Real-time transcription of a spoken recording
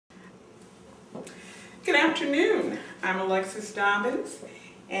Good afternoon. I'm Alexis Dobbins,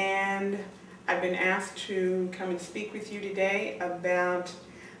 and I've been asked to come and speak with you today about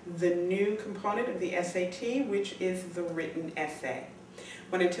the new component of the SAT, which is the written essay.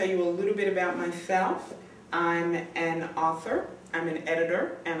 I want to tell you a little bit about myself. I'm an author, I'm an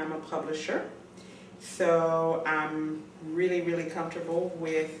editor, and I'm a publisher. So I'm really comfortable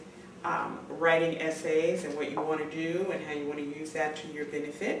with writing essays and what you want to do and how you want to use that to your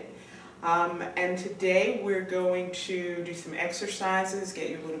benefit. And today we're going to do some exercises, get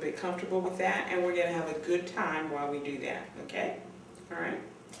you a little bit comfortable with that, and we're going to have a good time while we do that, okay? All right.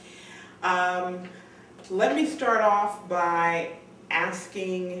 Let me start off by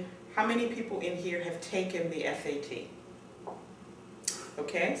asking how many people in here have taken the SAT?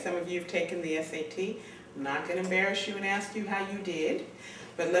 Okay, some of you have taken the SAT. I'm not going to embarrass you and ask you how you did.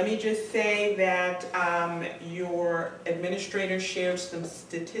 But let me just say that your administrator shared some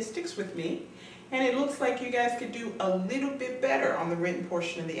statistics with me, and it looks like you guys could do a little bit better on the written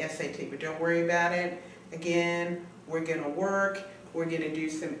portion of the SAT, but don't worry about it. Again, we're going to work. We're going to do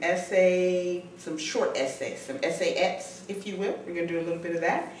some essay, some short essays, some essayettes, if you will. We're going to do a little bit of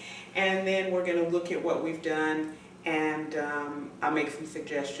that. And then we're going to look at what we've done, and I'll make some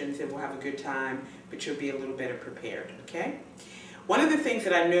suggestions, and we'll have a good time, but you'll be a little better prepared, okay? One of the things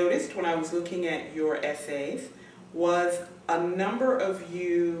that I noticed when I was looking at your essays was a number of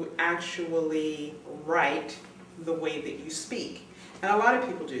you actually write the way that you speak. And a lot of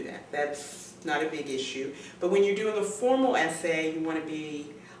people do that. That's not a big issue. But when you're doing a formal essay, you want to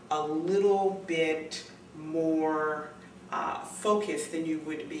be a little bit more focused than you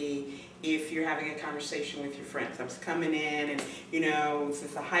would be if you're having a conversation with your friends. I was coming in and, you know, this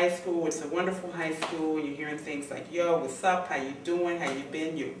is a high school, it's a wonderful high school, you're hearing things like, yo, what's up, how you doing, how you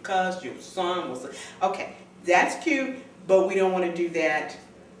been, your cuz, your son, what's up? Okay, that's cute, but we don't want to do that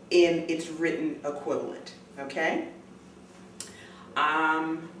in its written equivalent, okay? Let's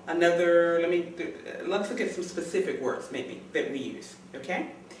look at some specific words maybe that we use,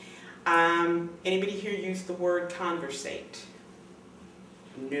 okay? Anybody here use the word conversate?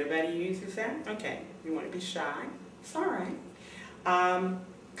 Nobody uses that? Okay, you want to be shy? It's all right.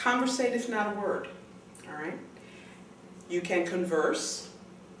 Conversate is not a word, all right? You can converse.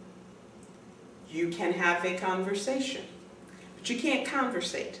 You can have a conversation, but you can't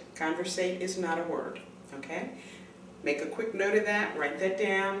conversate. Conversate is not a word, okay? Make a quick note of that, write that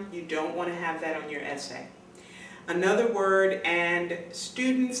down. You don't want to have that on your essay. Another word, and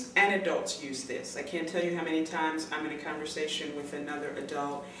students and adults use this. I can't tell you how many times I'm in a conversation with another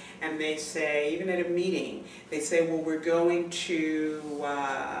adult and they say, even at a meeting, they say, well, we're going to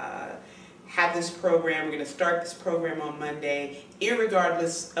have this program, we're going to start this program on Monday,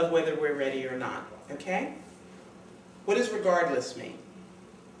 irregardless of whether we're ready or not, okay? What does regardless mean?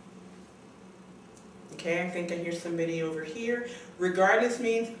 Okay, I think I hear somebody over here. Regardless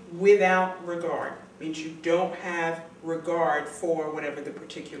means without regard. Means you don't have regard for whatever the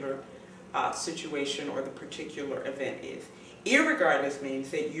particular situation or the particular event is. Irregardless means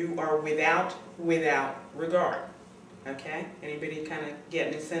that you are without regard. Okay? Anybody kind of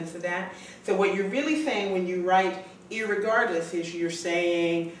getting a sense of that? So what you're really saying when you write irregardless is you're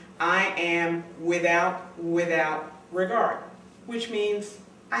saying I am without regard, which means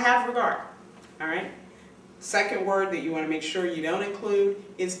I have regard. All right? Second word that you want to make sure you don't include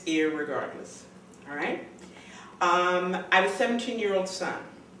is irregardless. All right? I have a 17-year-old son.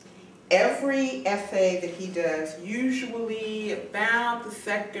 Every essay that he does, usually about the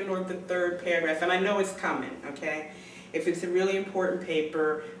second or the third paragraph, and I know it's coming, okay? If it's a really important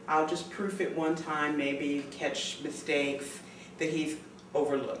paper, I'll just proof it one time, maybe catch mistakes that he's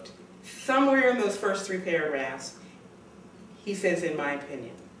overlooked. Somewhere in those first 3 paragraphs, he says, in my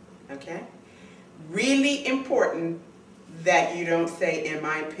opinion, okay? Really important that you don't say, in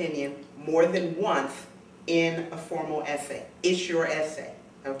my opinion, more than once in a formal essay. It's your essay,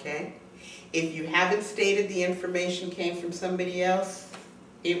 okay? If you haven't stated the information came from somebody else,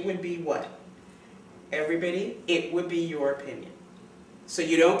 it would be what? Everybody, it would be your opinion. So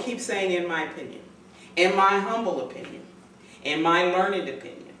you don't keep saying, in my opinion, in my humble opinion, in my learned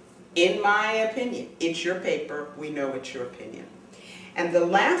opinion, in my opinion. It's your paper, we know it's your opinion. And the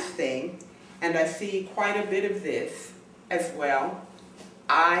last thing, and I see quite a bit of this as well,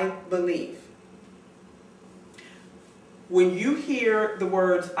 I believe. When you hear the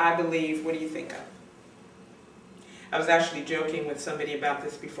words, I believe, what do you think of? I was actually joking with somebody about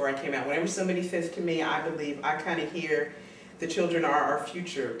this before I came out. Whenever somebody says to me, I believe, I kind of hear, the children are our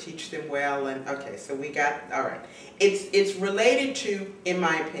future, teach them well, and okay, so we got, all right. It's related to, in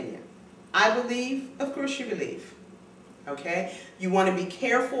my opinion. I believe, of course you believe. Okay? You want to be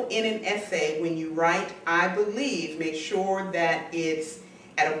careful in an essay when you write I believe. Make sure that it's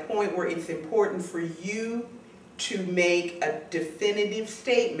at a point where it's important for you to make a definitive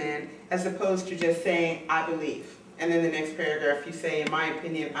statement as opposed to just saying I believe. And then the next paragraph you say, in my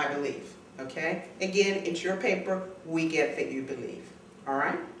opinion, I believe. Okay? Again, it's your paper. We get that you believe. All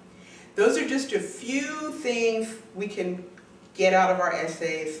right? Those are just a few things we can get out of our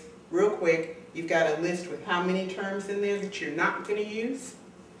essays real quick. You've got a list with how many terms in there that you're not going to use.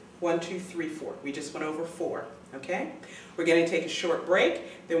 1, 2, 3, 4. We just went over 4. Okay? We're going to take a short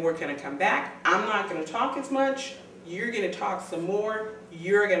break. Then we're going to come back. I'm not going to talk as much. You're going to talk some more.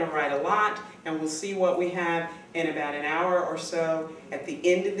 You're going to write a lot. And we'll see what we have in about an hour or so. At the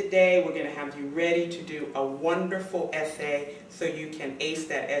end of the day, we're going to have you ready to do a wonderful essay so you can ace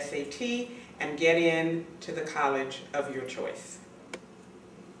that SAT and get in to the college of your choice.